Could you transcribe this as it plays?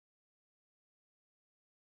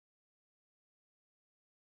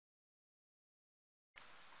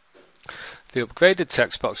The upgraded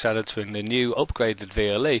text box editor in the new upgraded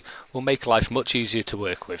VLE will make life much easier to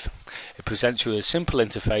work with. It presents you a simple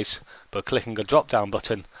interface, but clicking a drop-down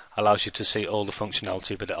button allows you to see all the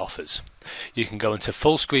functionality that it offers. You can go into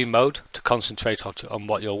full screen mode to concentrate on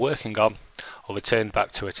what you're working on, or return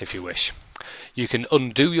back to it if you wish. You can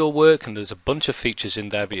undo your work, and there's a bunch of features in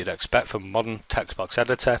there that you'd expect from a modern text box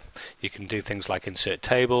editor. You can do things like insert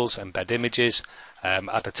tables, embed images,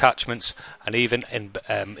 add attachments, and even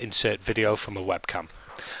insert video from a webcam.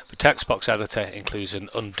 The text box editor includes an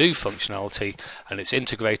undo functionality, and it's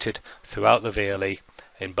integrated throughout the VLE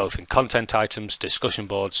in content items, discussion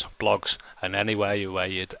boards, blogs, and anywhere where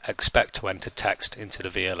you'd expect to enter text into the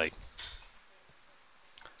VLE.